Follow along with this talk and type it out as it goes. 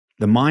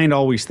The mind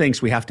always thinks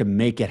we have to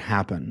make it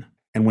happen.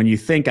 And when you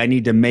think I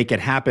need to make it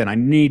happen, I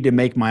need to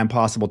make my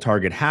impossible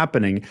target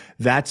happening,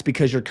 that's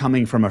because you're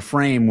coming from a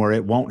frame where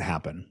it won't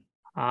happen.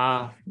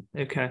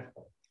 Okay.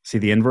 See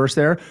the inverse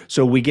there?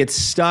 So we get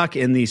stuck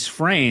in these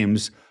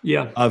frames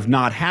of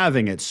not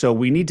having it. So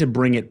we need to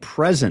bring it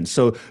present.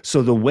 So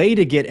the way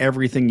to get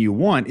everything you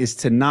want is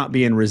to not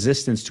be in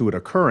resistance to it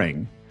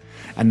occurring.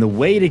 And the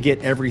way to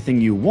get everything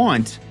you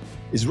want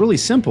is really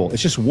simple.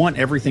 It's just want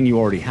everything you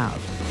already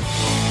have.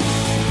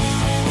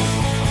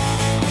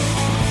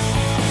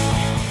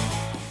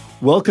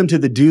 Welcome to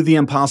the Do the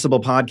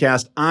Impossible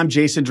podcast. I'm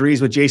Jason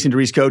Drees with Jason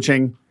Drees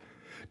Coaching.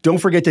 Don't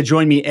forget to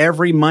join me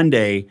every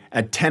Monday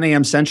at 10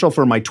 a.m. Central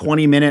for my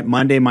 20-minute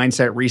Monday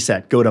Mindset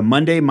Reset. Go to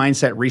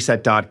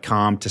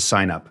mondaymindsetreset.com to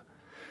sign up.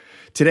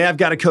 Today, I've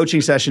got a coaching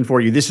session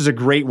for you. This is a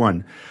great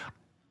one.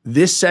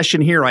 This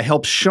session here, I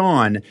help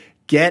Sean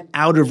get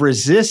out of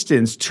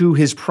resistance to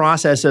his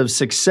process of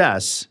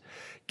success,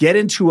 get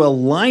into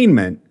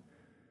alignment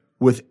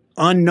with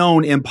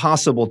unknown,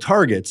 impossible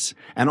targets,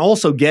 and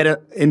also get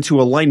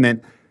into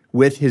alignment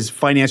with his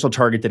financial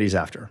target that he's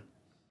after.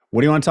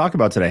 What do you want to talk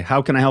about today?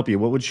 How can I help you?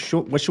 What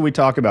should we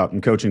talk about in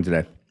coaching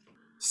today?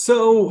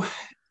 So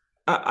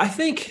I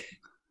think,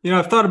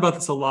 I've thought about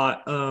this a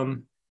lot.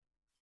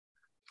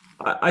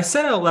 I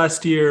set out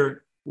last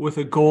year with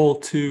a goal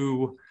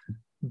to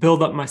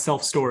build up my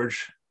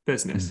self-storage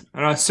business.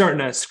 And I was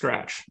starting at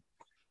scratch.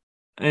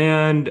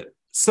 And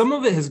some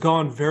of it has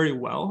gone very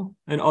well,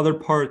 and other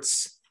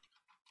parts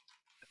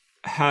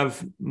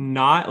have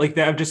not,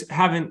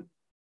 haven't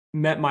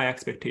met my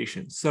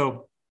expectations.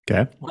 So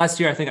last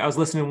year, I think I was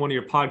listening to one of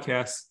your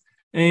podcasts,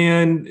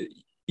 and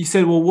you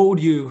said, well, what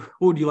would you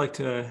like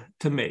to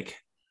make?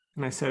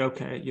 And I said,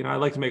 okay, I'd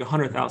like to make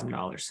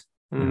 $100,000.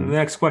 And then the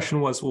next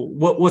question was, well,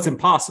 what's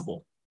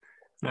impossible?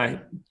 And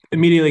I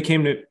immediately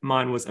came to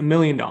mind was $1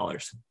 million.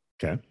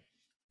 Okay.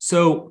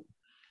 So,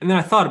 and then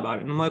I thought about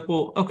it, and I'm like,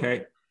 well,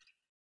 okay,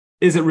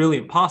 is it really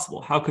impossible?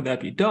 How could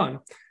that be done?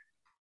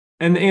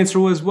 And the answer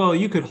was, well,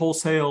 you could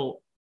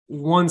wholesale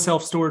one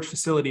self-storage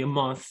facility a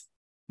month,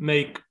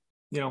 make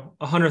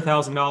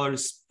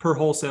 $100,000 per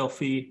wholesale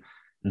fee.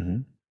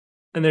 And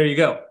there you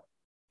go.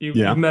 You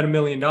met $1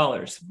 million.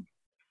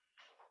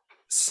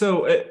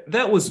 So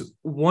that was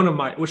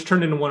which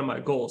turned into one of my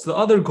goals. The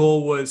other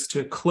goal was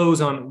to close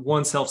on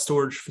one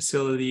self-storage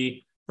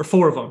facility, or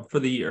 4 of them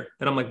for the year,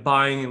 that I'm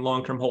buying in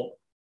long-term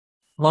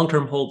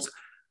holds.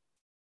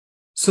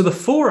 So the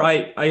 4,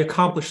 I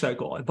accomplished that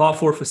goal. I bought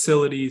 4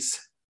 facilities.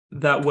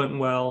 That went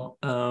well.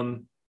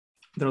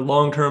 They're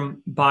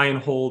long-term buy and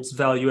holds,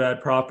 value-add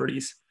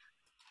properties.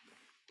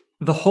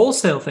 The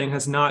wholesale thing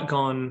has not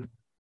gone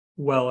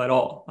well at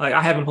all.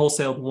 I haven't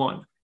wholesaled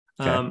one.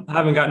 I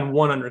haven't gotten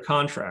one under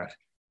contract.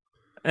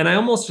 And I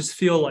almost just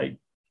feel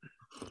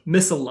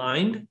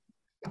misaligned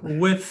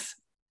with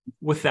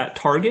that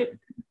target.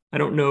 I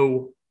don't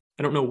know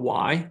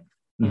why.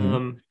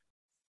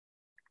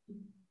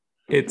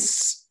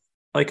 It's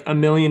 $1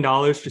 million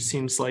just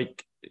seems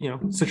like,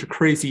 such a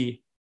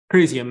crazy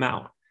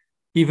amount,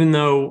 even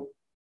though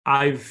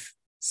I've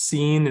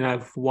seen and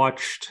I've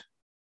watched,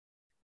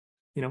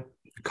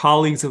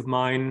 colleagues of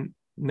mine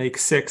make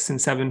 6- and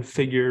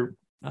 7-figure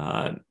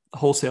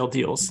wholesale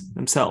deals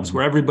themselves,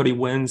 where everybody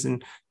wins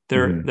and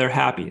they're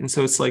happy. And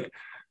so it's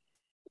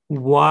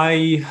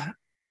why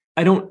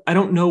I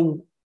don't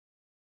know.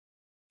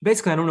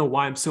 Basically, I don't know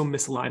why I'm so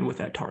misaligned with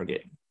that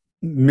target.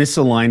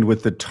 Misaligned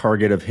with the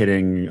target of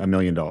hitting $1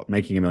 million,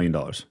 making $1 million.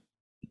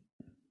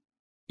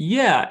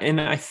 Yeah,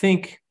 and I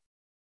think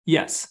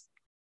yes,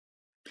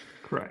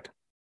 correct.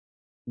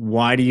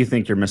 Why do you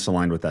think you're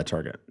misaligned with that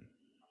target?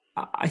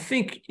 I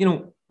think,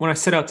 when I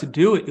set out to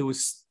do it, it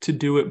was to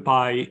do it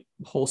by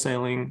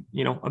wholesaling,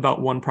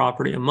 about 1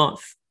 property a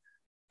month.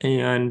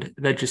 And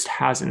that just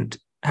hasn't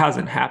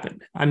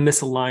happened. I'm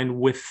misaligned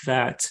with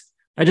that.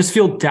 I just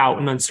feel doubt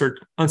and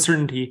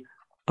uncertainty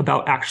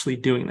about actually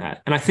doing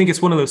that. And I think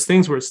it's one of those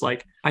things where it's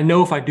I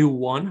know if I do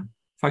one,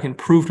 if I can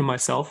prove to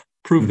myself,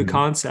 the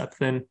concept,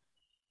 then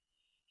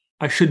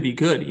I should be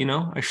good.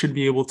 I should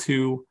be able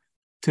to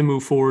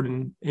move forward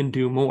and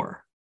do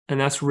more. And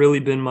that's really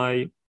been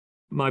my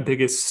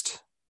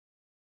biggest,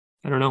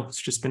 I don't know,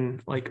 it's just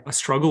been a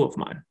struggle of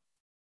mine.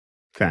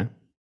 Okay.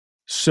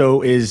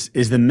 So is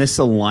the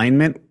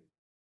misalignment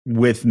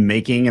with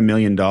making $1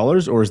 million, or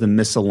is the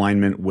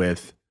misalignment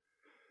with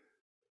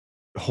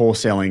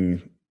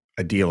wholesaling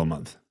a deal a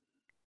month?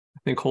 I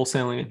think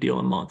wholesaling a deal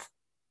a month.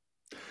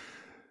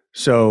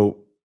 So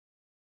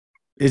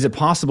is it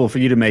possible for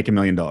you to make $1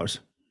 million?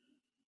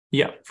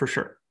 Yeah, for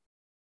sure.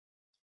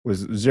 Was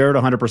 0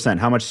 to 100%.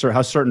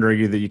 How certain are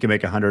you that you can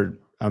make $100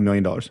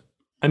 million?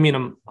 I mean,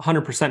 I'm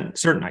 100%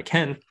 certain I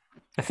can.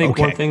 I think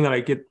one thing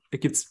that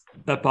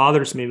that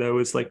bothers me though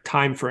is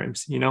time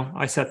frames.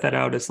 I set that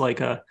out as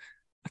a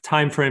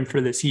time frame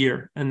for this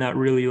year, and that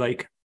really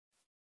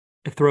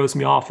it throws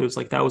me off. It was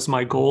that was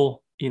my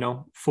goal,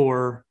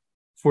 for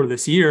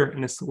this year,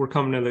 and we're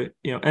coming to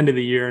the end of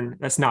the year, and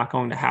that's not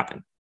going to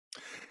happen.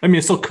 I mean,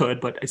 it still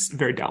could, but it's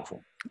very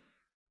doubtful.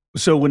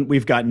 So when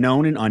we've got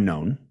known and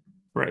unknown,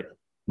 right?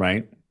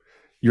 right?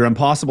 Your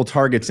impossible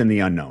target's in the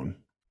unknown,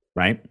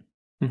 right?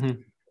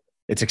 Mm-hmm.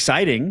 It's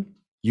exciting.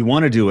 You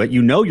want to do it.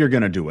 You know you're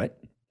going to do it.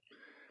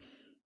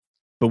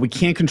 But we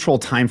can't control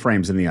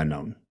timeframes in the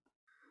unknown.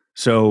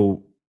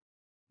 So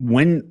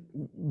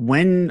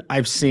when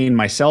I've seen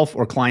myself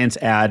or clients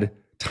add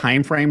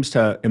timeframes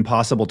to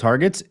impossible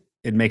targets,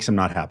 it makes them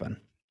not happen.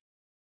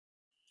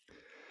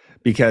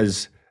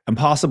 Because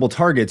impossible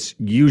targets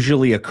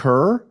usually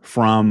occur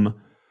from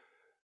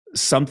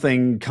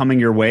something coming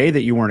your way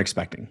that you weren't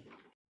expecting.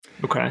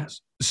 Okay.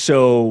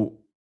 So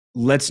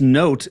let's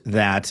note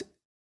that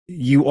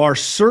you are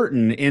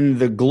certain in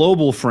the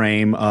global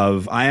frame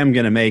of, I am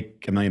going to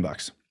make $1 million.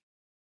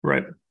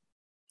 Right.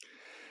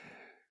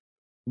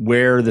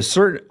 Where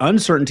the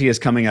uncertainty is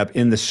coming up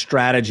in the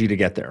strategy to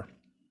get there.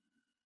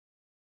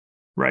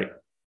 Right.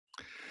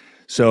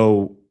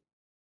 So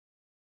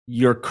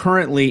you're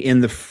currently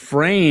in the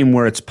frame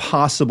where it's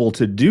possible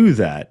to do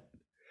that.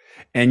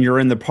 And you're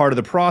in the part of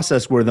the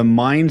process where the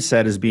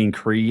mindset is being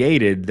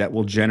created that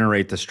will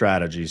generate the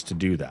strategies to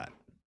do that.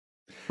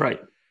 Right.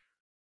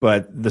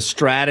 But the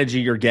strategy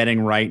you're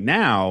getting right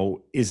now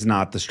is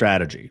not the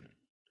strategy.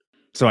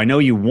 So I know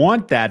you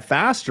want that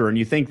faster and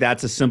you think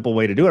that's a simple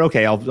way to do it.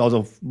 Okay,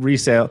 I'll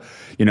resale,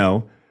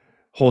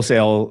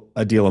 wholesale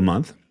a deal a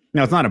month.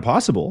 Now, it's not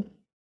impossible,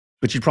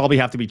 but you'd probably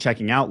have to be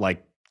checking out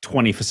like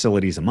 20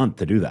 facilities a month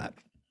to do that.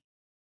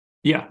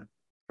 Yeah.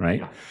 Right.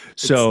 Yeah.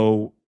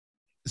 So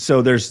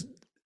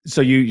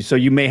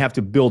you may have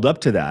to build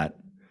up to that,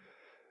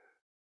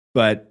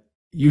 but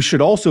you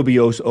should also be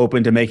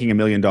open to making $1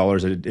 million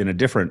in a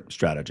different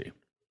strategy.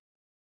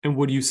 And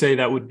would you say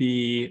that would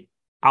be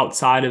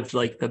outside of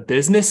like the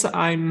business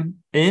I'm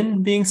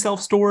in, being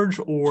self-storage,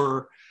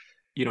 or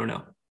you don't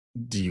know?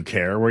 Do you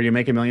care where you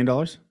make $1 million?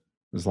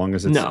 As long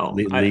as it's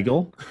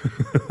legal?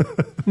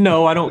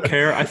 No, I don't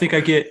care. I think I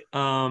get,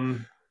 I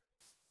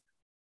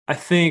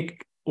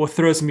think what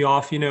throws me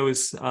off,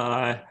 is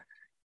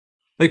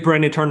like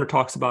Brandon Turner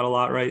talks about a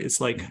lot, right? It's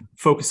like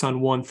focus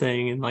on one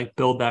thing and like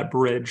build that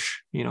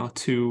bridge,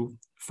 to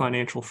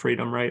financial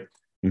freedom, right?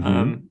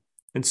 Mm-hmm.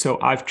 And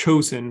so I've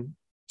chosen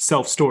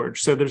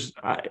self-storage. So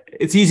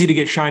it's easy to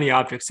get shiny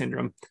object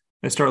syndrome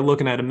and start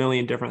looking at a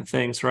million different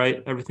things,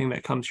 right? Everything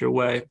that comes your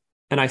way.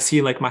 And I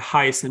see like my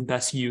highest and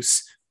best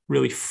use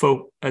really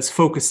as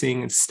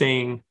focusing and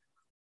staying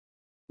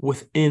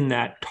within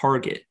that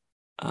target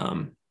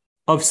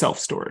of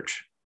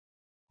self-storage.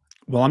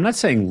 Well, I'm not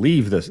saying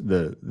leave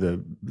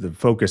the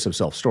focus of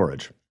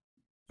self-storage.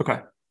 Okay.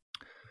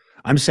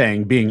 I'm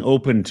saying being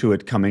open to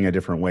it coming a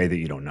different way that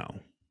you don't know.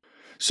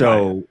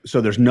 So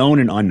there's known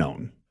and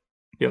unknown.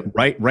 Yep.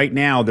 Right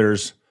now,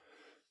 there's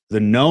the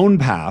known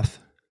path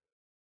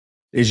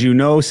is,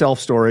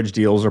 self-storage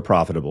deals are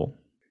profitable.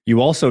 You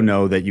also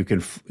know that you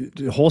can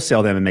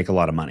wholesale them and make a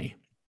lot of money,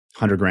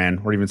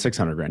 $100,000 or even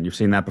 $600,000. You've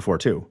seen that before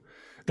too.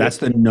 That's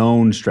the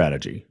known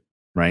strategy,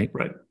 right?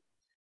 Right.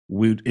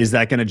 Is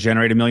that going to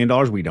generate $1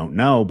 million? We don't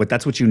know, but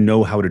that's what you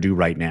know how to do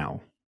right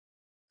now.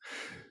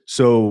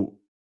 So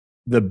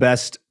the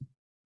best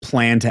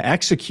plan to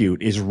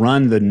execute is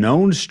run the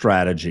known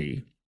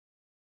strategy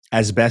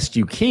as best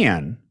you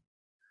can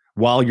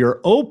while you're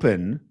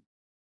open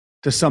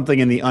to something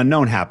in the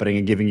unknown happening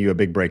and giving you a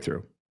big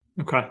breakthrough.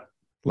 Okay.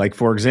 Like,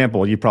 for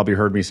example, you probably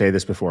heard me say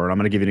this before, and I'm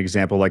going to give you an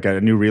example, like a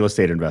new real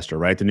estate investor,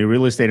 right? The new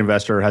real estate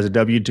investor has a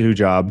W-2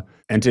 job,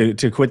 and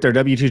to quit their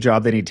W-2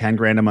 job, they need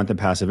 $10,000 a month in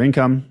passive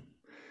income.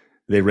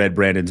 They read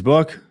Brandon's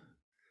book.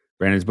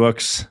 Brandon's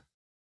book's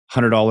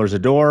 $100 a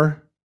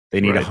door.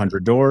 They need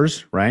 100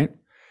 doors, right?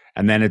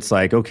 And then it's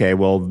like, okay,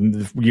 well,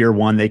 year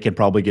one, they can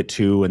probably get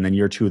 2, and then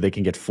year 2, they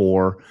can get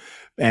 4.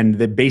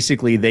 And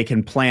basically, they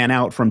can plan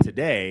out from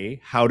today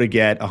how to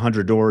get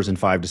 100 doors in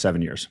 5 to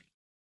 7 years.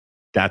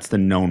 That's the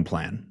known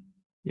plan.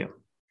 Yeah.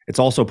 It's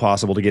also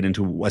possible to get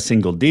into a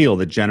single deal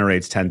that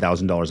generates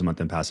 $10,000 a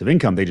month in passive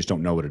income. They just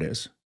don't know what it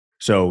is.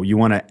 So you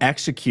want to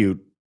execute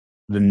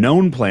the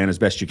known plan as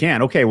best you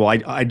can. Okay, well,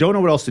 I don't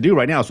know what else to do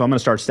right now, so I'm going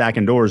to start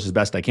stacking doors as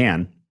best I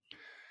can.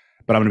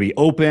 But I'm going to be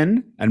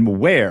open and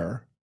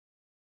aware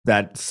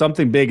that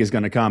something big is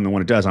going to come, and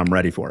when it does, I'm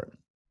ready for it.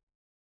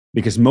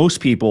 Because most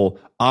people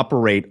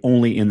operate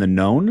only in the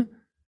known.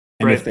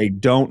 And if they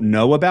don't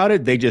know about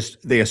it,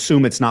 they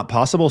assume it's not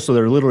possible. So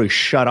they're literally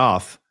shut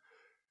off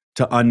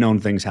to unknown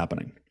things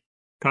happening.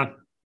 Okay.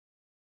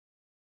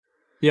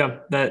 Yeah,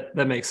 that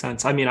makes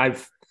sense. I mean,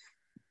 I've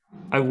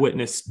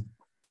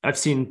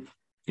seen,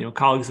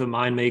 colleagues of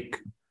mine make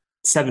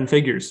 7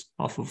 figures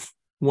off of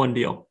one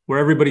deal where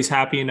everybody's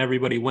happy and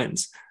everybody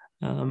wins.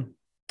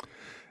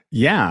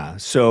 Yeah.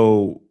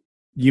 So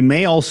you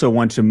may also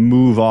want to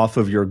move off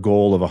of your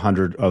goal of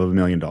 $1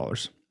 million.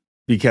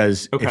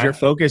 Because if your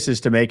focus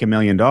is to make $1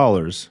 million,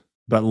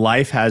 but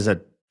life has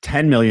a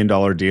 $10 million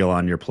deal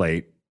on your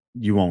plate,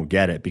 you won't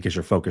get it because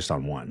you're focused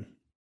on one.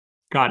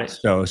 Got it.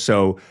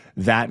 So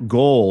that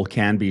goal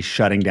can be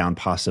shutting down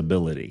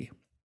possibility.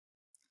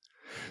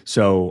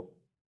 So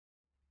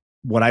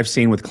what I've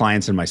seen with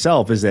clients and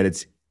myself is that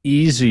it's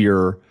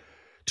easier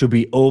to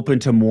be open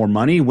to more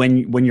money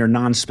when you're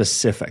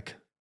non-specific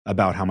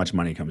about how much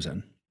money comes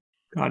in.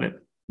 Got it.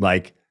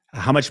 Like,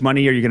 how much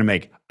money are you going to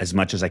make? As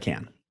much as I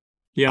can.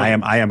 Yeah.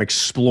 I am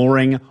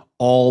exploring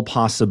all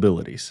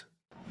possibilities.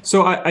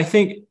 So I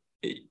think,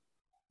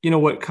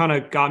 what kind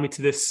of got me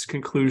to this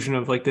conclusion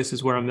of like, this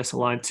is where I'm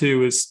misaligned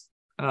too, is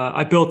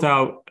I built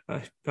out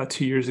about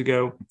 2 years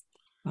ago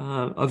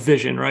a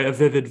vision, right? A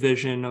vivid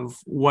vision of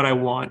what I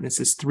want. And it's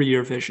this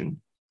 3-year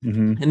vision.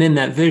 Mm-hmm. And in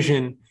that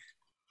vision,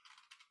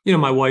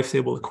 my wife's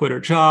able to quit her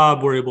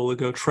job. We're able to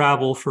go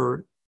travel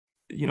for,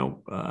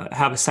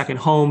 have a second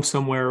home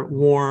somewhere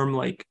warm,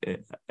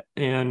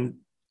 and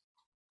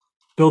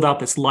build out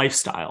this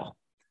lifestyle.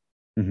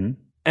 Mm-hmm.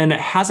 And it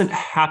hasn't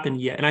happened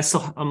yet. And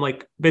I'm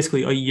like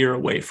basically a year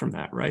away from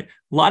that, right?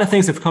 A lot of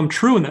things have come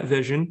true in that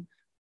vision,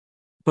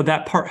 but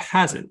that part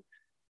hasn't.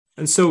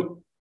 And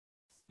so,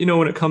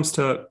 when it comes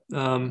to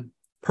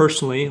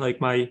personally,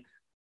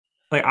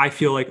 I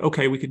feel like,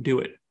 okay, we could do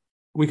it.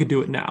 We could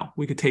do it now.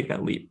 We could take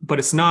that leap, but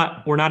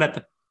we're not at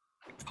the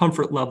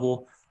comfort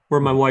level where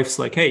my wife's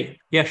like, hey,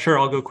 yeah, sure,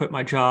 I'll go quit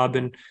my job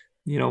and,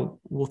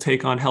 we'll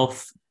take on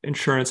health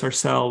insurance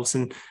ourselves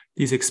and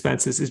these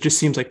expenses. It just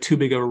seems like too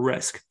big of a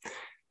risk.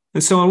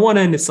 And so on one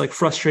end, it's like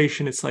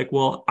frustration. It's like,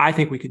 well, I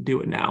think we could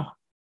do it now.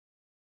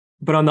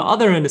 But on the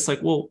other end, it's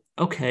like, well,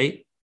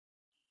 okay,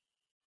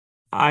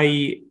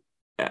 I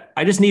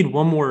just need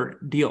one more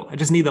deal. I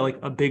just need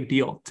a big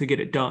deal to get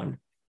it done.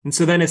 And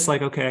so then it's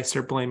like, okay, I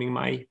start blaming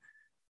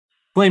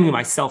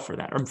myself for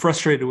that. I'm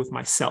frustrated with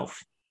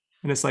myself.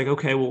 And it's like,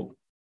 okay, well,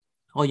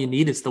 all you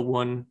need is the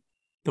one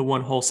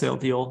wholesale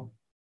deal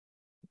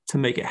to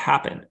make it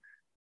happen.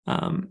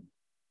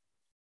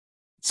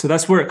 So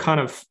that's where it kind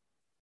of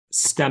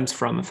stems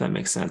from, if that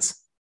makes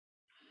sense.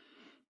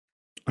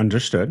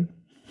 Understood.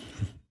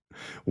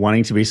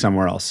 Wanting to be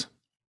somewhere else.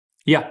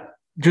 Yeah.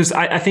 Just,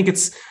 I think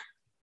it's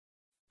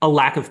a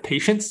lack of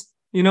patience.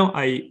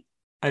 I'm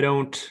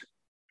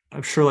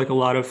sure like a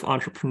lot of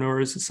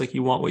entrepreneurs, it's like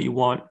you want what you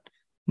want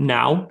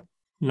now,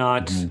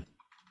 not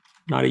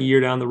a year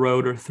down the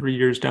road or 3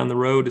 years down the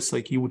road. It's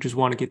like you would just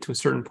want to get to a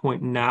certain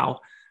point now.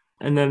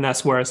 And then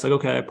that's where it's like,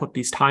 okay, I put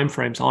these time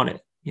frames on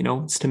it.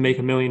 It's to make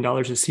 $1 million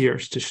this year.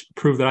 It's to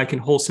prove that I can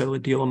wholesale a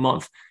deal a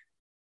month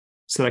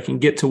so that I can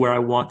get to where I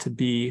want to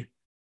be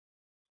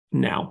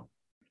now.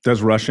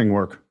 Does rushing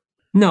work?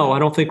 No, I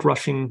don't think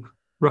rushing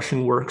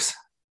works.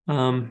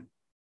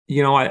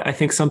 I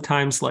think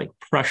sometimes like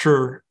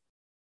pressure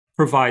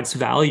provides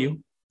value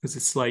because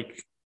it's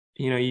like,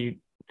 you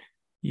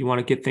want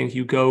to get things,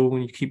 you go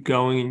when you keep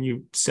going and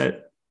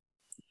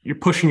you're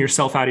pushing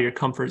yourself out of your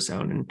comfort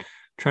zone and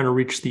trying to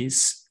reach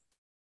these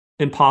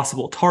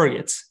impossible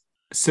targets.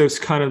 So it's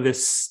kind of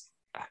this,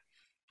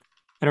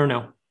 I don't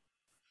know.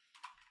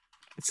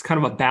 It's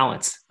kind of a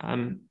balance.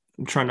 I'm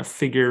trying to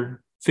figure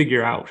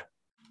out.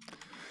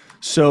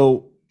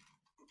 So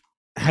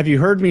have you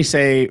heard me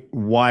say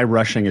why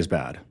rushing is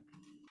bad?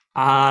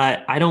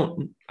 I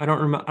don't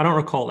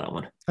recall that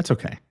one. That's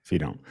okay if you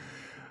don't.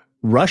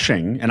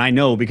 Rushing, and I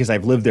know because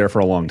I've lived there for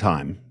a long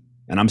time,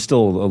 and I'm still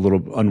a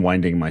little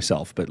unwinding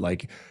myself, but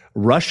like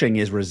rushing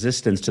is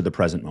resistance to the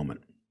present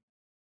moment.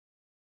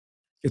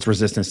 It's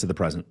resistance to the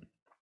present.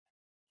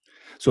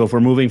 So if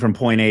we're moving from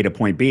point A to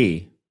point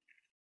B,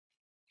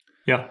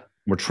 yeah,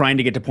 we're trying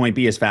to get to point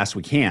B as fast as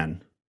we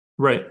can.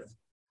 Right.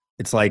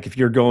 It's like if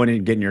you're going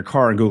and getting your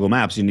car in Google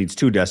Maps, you need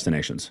 2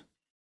 destinations,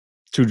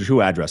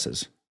 two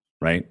addresses,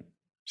 right?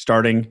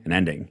 Starting and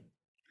ending.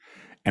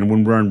 And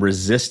when we're in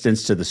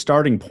resistance to the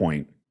starting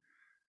point,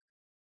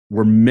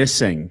 we're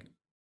missing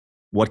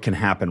what can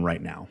happen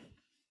right now.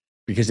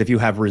 Because if you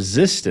have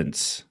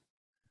resistance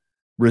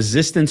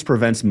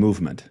prevents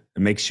movement.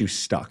 It makes you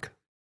stuck.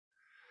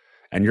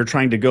 And you're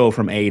trying to go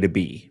from A to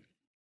B.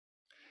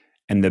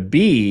 And the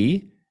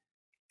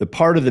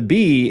part of the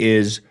B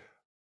is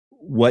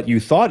what you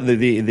thought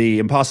the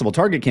impossible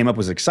target came up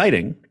was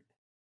exciting.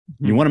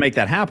 Mm-hmm. You want to make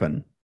that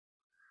happen.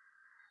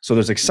 So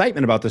there's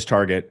excitement about this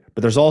target,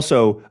 but there's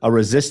also a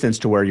resistance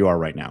to where you are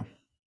right now.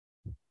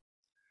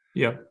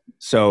 Yeah.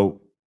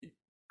 So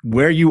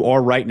where you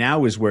are right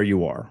now is where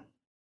you are.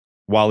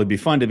 While it'd be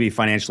fun to be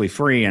financially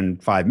free in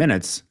 5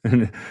 minutes,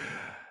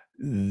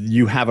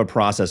 you have a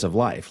process of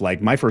life.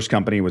 Like my first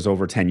company was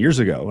over 10 years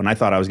ago, and I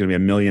thought I was going to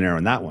be a millionaire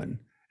in that one.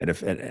 And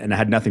it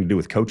had nothing to do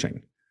with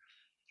coaching.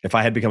 If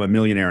I had become a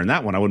millionaire in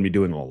that one, I wouldn't be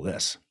doing all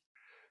this.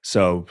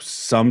 So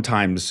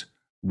sometimes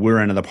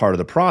we're in the part of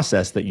the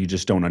process that you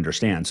just don't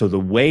understand. So the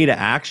way to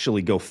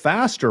actually go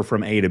faster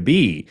from A to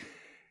B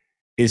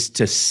is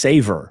to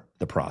savor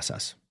the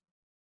process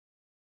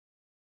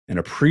and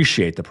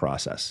appreciate the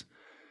process.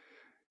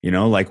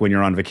 Like when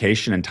you're on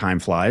vacation and time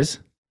flies,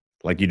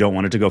 like you don't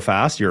want it to go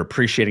fast, you're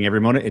appreciating every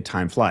moment,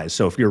 time flies.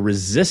 So if you're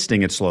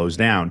resisting, it slows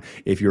down.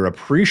 If you're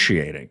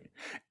appreciating,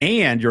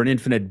 and you're an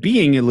infinite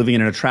being and living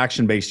in an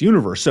attraction-based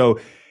universe. So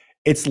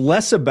it's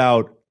less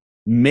about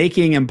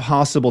making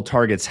impossible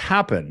targets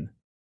happen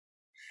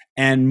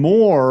and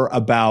more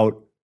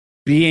about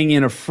being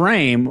in a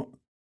frame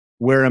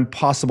where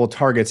impossible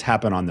targets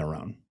happen on their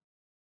own.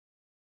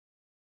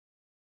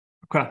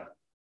 Okay.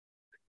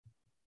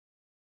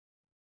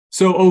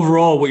 So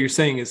overall, what you're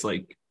saying is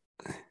like,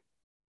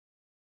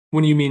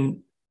 when you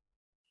mean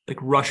like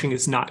rushing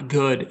is not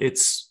good.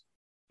 It's,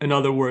 in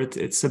other words,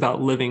 it's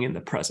about living in the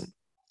present.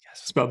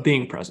 Yes. It's about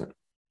being present.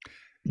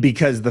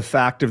 Because the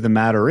fact of the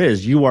matter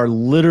is, you are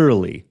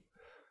literally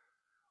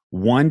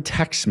one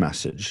text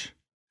message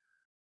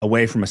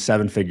away from a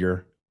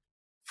 7-figure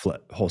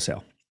flip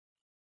wholesale.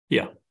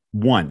 Yeah.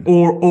 One.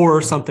 Or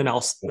something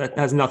else that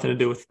has nothing to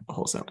do with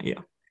wholesale. Yeah.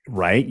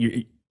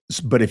 Right.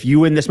 But if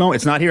you in this moment,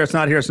 it's not here, it's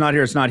not here, it's not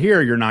here, it's not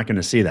here, you're not going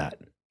to see that.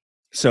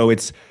 So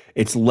it's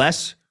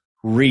less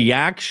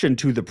reaction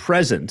to the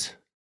present,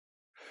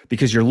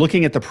 because you're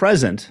looking at the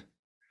present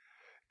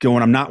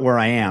going, I'm not where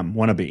I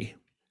want to be.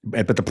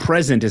 But the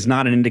present is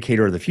not an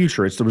indicator of the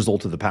future. It's the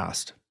result of the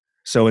past.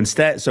 So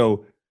instead,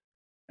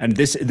 and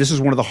this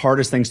is one of the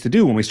hardest things to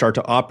do when we start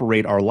to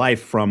operate our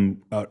life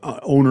from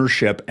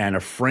ownership and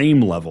a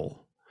frame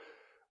level.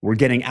 We're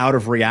getting out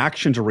of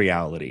reaction to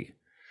reality.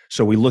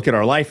 So we look at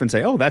our life and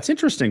say, oh, that's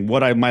interesting.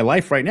 My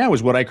life right now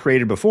is what I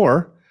created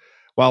before.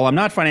 While I'm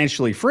not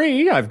financially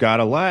free, I've got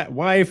a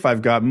wife,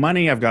 I've got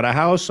money, I've got a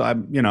house.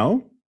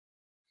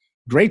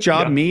 Great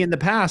job, me in the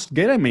past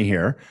getting me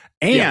here.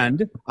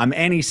 And I'm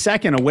any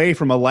second away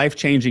from a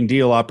life-changing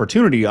deal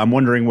opportunity. I'm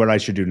wondering what I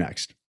should do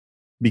next.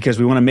 Because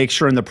we want to make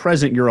sure in the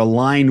present you're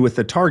aligned with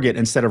the target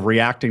instead of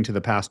reacting to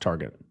the past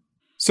target.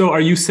 So are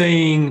you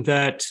saying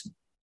that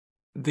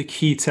the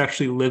key to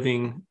actually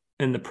living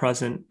in the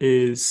present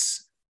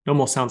is, it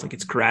almost sounds like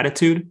it's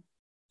gratitude?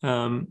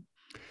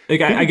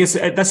 I guess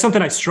that's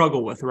something I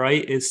struggle with,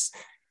 right? Is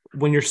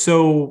when you're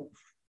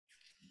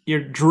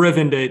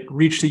driven to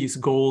reach these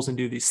goals and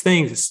do these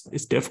things,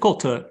 it's difficult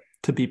to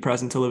be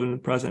present, to live in the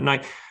present.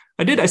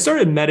 And I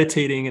started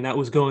meditating, and that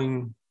was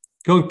going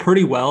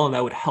pretty well. And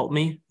that would help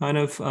me kind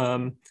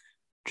of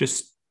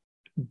just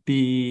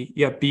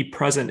be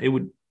present.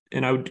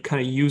 And I would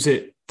kind of use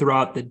it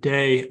throughout the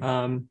day.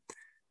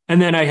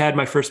 And then I had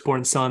my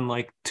firstborn son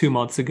like 2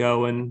 months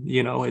ago, and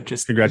it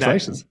just,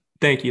 congratulations.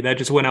 Thank you. That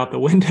just went out the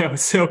window.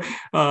 So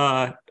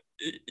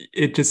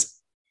it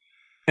just,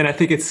 and I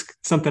think it's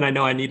something I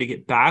know I need to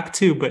get back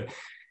to, but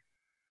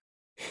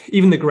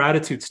even the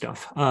gratitude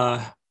stuff,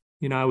 I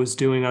was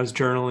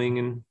journaling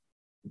and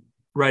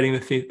writing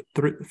the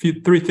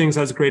three things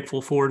I was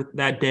grateful for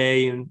that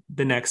day and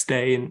the next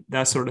day and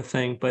that sort of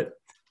thing. But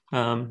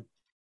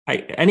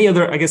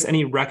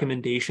any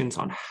recommendations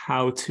on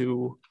how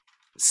to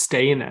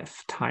stay in that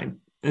time,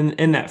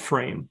 in that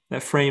frame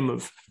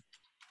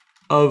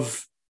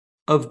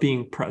of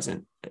being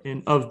present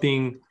and of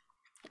being,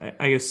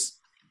 I guess,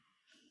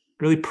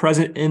 really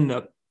present in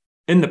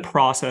the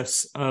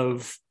process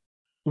of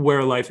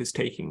where life is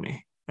taking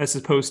me, as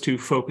opposed to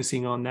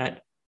focusing on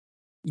that,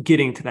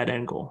 getting to that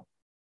end goal.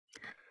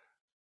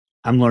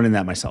 I'm learning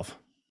that myself.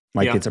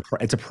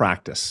 It's a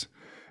practice,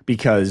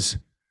 because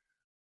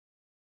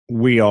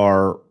we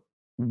are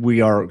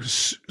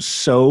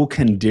so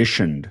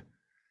conditioned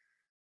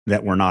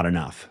that we're not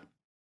enough.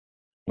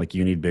 Like,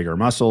 you need bigger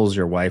muscles,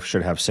 your wife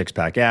should have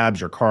 6-pack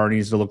abs, your car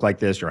needs to look like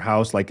this, your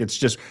house,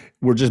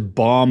 we're just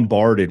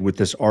bombarded with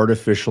this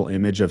artificial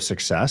image of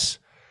success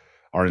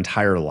our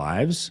entire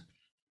lives.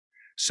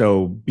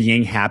 So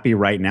being happy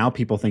right now,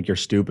 people think you're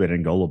stupid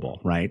and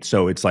gullible, right?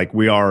 So it's like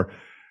we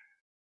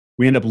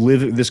end up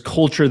living this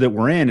culture that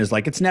we're in is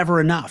like, it's never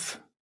enough.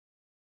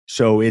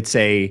 So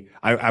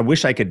I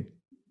wish I could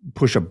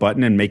push a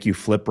button and make you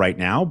flip right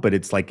now, but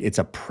it's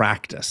a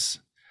practice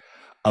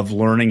of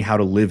learning how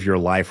to live your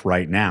life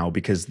right now.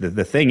 Because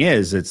the thing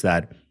is, it's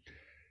that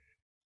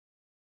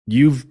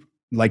you've,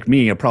 like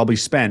me, have probably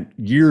spent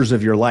years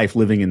of your life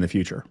living in the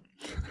future,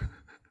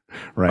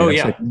 right? Oh,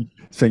 yeah.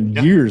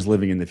 Spent years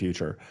living in the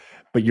future,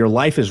 but your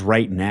life is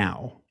right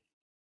now.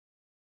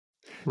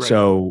 Right.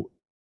 So,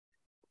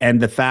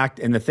 and the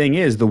thing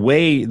is, the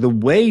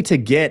way to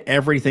get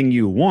everything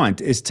you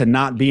want is to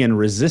not be in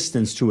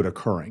resistance to it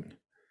occurring.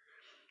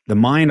 The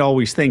mind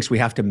always thinks we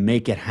have to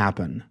make it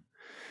happen.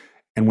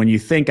 And when you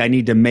think I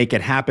need to make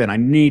it happen, I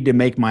need to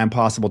make my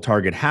impossible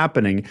target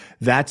happening,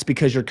 that's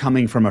because you're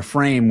coming from a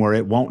frame where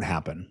it won't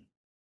happen.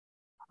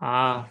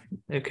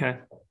 Okay.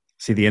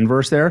 See the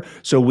inverse there?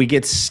 So we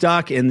get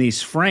stuck in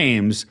these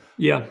frames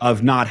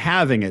of not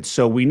having it.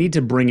 So we need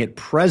to bring it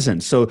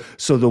present. So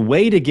the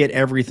way to get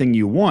everything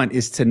you want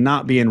is to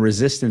not be in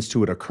resistance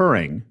to it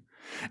occurring.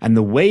 And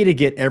the way to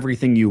get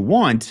everything you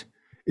want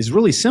is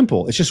really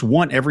simple. It's just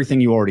want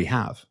everything you already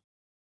have.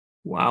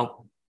 Wow.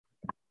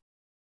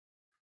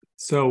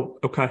 So,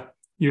 okay.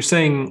 You're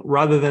saying,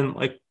 rather than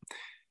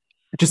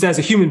just as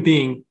a human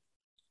being,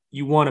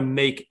 you want to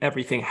make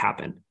everything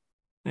happen.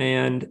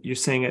 And you're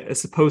saying,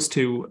 as opposed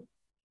to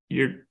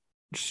your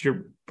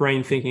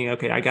brain thinking,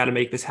 okay, I got to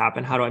make this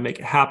happen. How do I make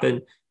it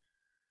happen?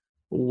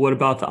 What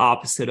about the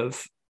opposite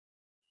of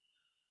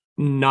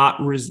not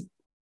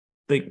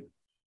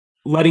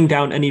letting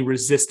down any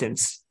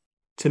resistance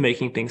to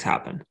making things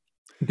happen,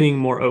 being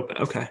more open?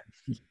 Okay.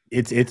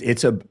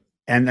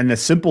 And the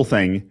simple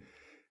thing,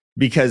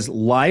 because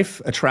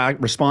life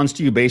responds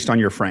to you based on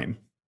your frame,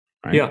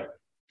 right? Yeah.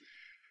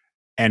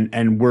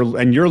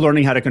 And you're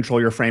learning how to control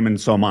your frame, and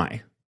so am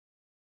I,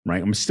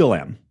 right? I still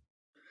am.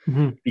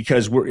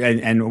 because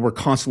we're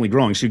constantly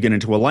growing. So you get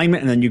into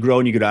alignment and then you grow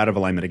and you get out of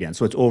alignment again.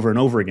 So it's over and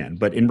over again.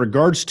 But in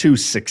regards to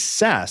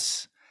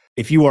success,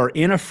 if you are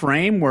in a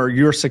frame where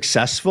you're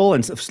successful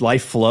and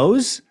life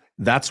flows,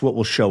 that's what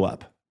will show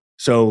up.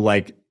 So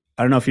like,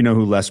 I don't know if you know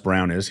who Les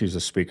Brown is. He's a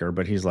speaker,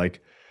 but he's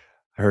like,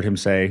 I heard him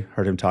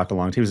talk a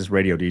long time. He was this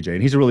radio DJ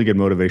and he's a really good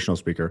motivational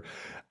speaker.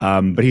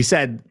 But he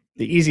said,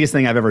 the easiest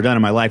thing I've ever done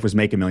in my life was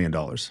make $1 million.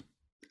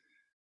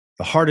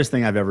 The hardest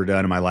thing I've ever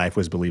done in my life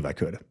was believe I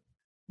could.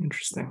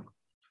 Interesting.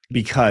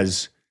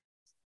 Because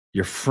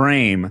your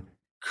frame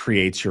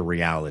creates your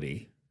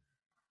reality.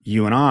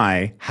 You and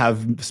I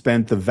have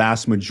spent the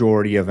vast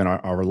majority of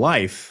our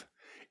life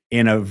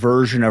in a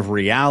version of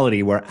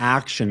reality where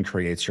action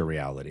creates your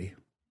reality.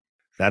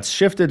 That's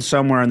shifted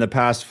somewhere in the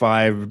past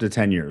 5 to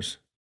 10 years.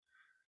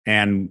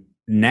 And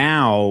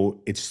now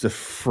it's the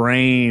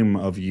frame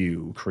of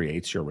you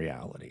creates your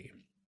reality.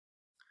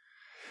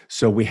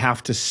 So we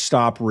have to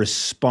stop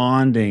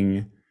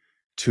responding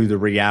to the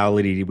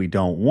reality we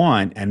don't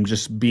want and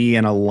just be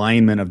in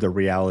alignment of the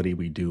reality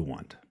we do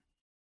want.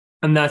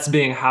 And that's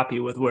being happy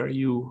with where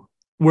you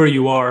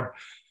are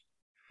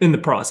in the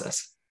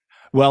process.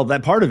 Well,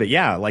 that part of it,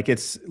 yeah. Like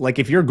it's like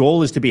if your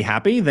goal is to be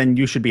happy, then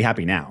you should be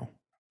happy now,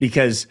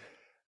 because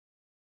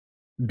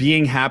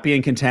being happy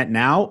and content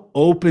now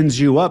opens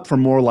you up for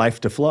more life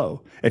to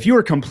flow. If you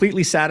are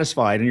completely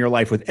satisfied in your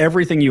life with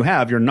everything you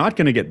have, you're not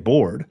going to get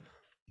bored.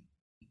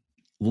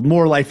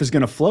 More life is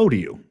going to flow to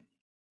you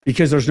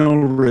because there's no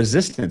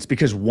resistance,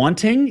 because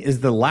wanting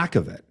is the lack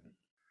of it.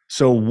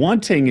 So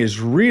wanting is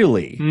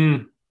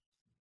really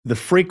the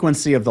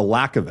frequency of the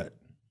lack of it.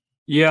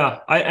 Yeah.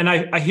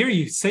 I hear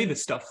you say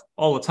this stuff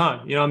all the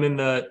time. You know, I'm in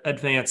the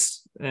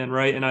advanced and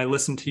and I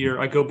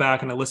go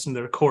back and I listen to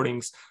the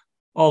recordings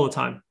all the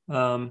time.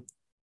 And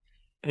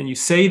you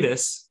say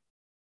this,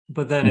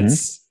 but then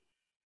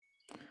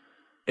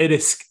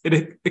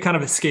it kind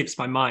of escapes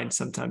my mind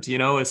sometimes, you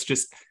know, it's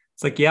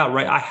like, yeah,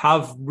 right. I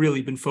have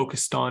really been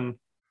focused on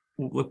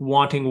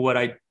wanting what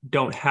I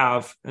don't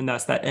have. And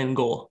that's that end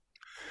goal.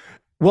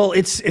 Well,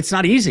 it's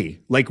not easy.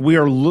 Like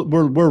we're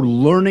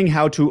learning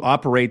how to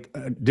operate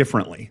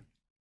differently.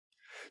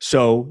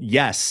 So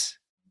yes,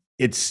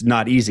 it's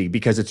not easy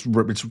because it's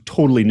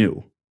totally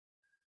new.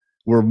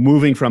 We're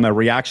moving from a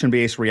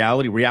reaction-based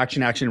reality,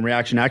 reaction, action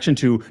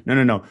to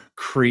no,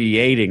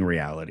 creating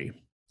reality.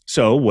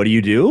 So what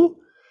do?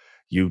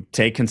 You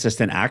take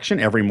consistent action.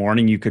 Every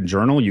morning you can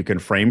journal, you can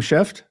frame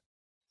shift.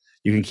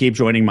 You can keep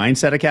joining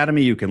Mindset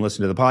Academy. You can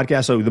listen to the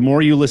podcast. So the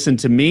more you listen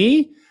to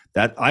me,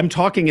 that I'm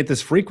talking at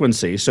this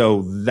frequency,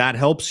 so that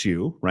helps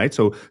you, right?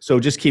 So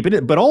just keep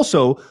it, but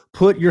also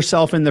put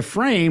yourself in the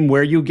frame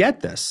where you get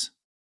this.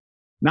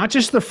 Not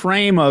just the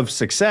frame of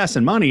success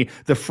and money,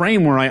 the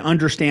frame where I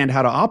understand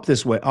how to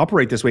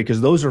operate this way, because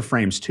those are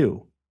frames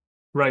too.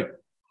 Right.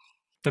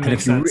 That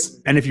makes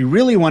sense. And if you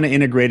really want to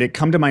integrate it,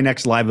 come to my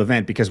next live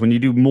event, because when you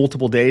do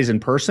multiple days in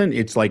person,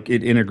 it's like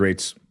it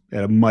integrates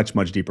at a much,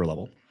 much deeper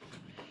level.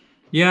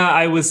 Yeah,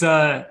 I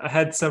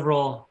had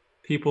several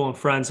people and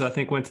friends who I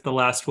think went to the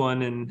last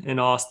one in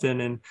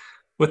Austin, and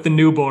with the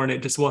newborn,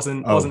 it just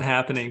wasn't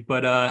happening.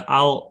 But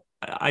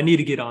I need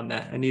to get on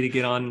that. I need to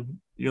get on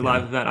your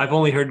live event. I've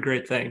only heard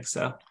great things.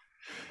 So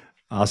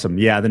awesome.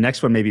 Yeah. The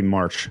next one may be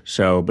March.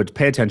 So, but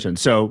pay attention.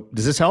 So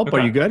does this help? Okay.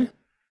 Are you good?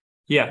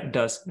 Yeah, it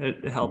does.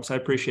 It helps. I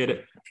appreciate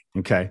it.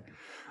 Okay.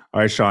 All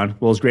right, Sean.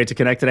 Well, it's great to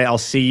connect today. I'll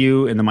see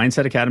you in the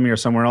Mindset Academy or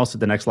somewhere else at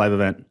the next live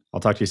event. I'll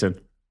talk to you soon.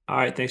 All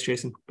right. Thanks,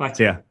 Jason. Bye.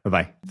 See ya.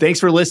 Bye-bye. Thanks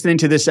for listening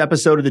to this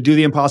episode of the Do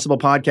the Impossible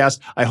podcast.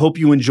 I hope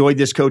you enjoyed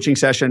this coaching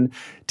session.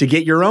 To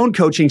get your own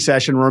coaching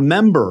session,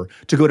 remember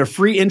to go to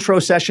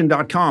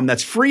freeintrosession.com.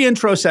 That's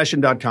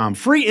freeintrosession.com.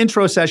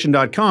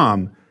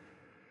 Freeintrosession.com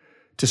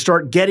to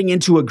start getting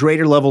into a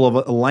greater level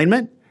of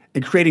alignment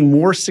and creating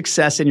more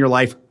success in your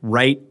life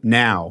right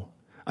now.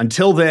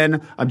 Until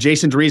then, I'm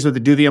Jason Drees with the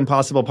Do the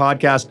Impossible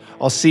podcast.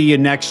 I'll see you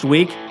next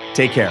week.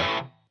 Take care.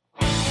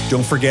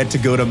 Don't forget to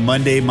go to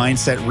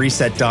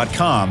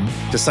MondayMindsetReset.com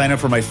to sign up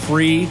for my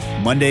free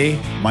Monday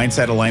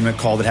Mindset Alignment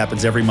call that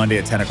happens every Monday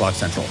at 10 o'clock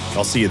Central.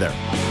 I'll see you there.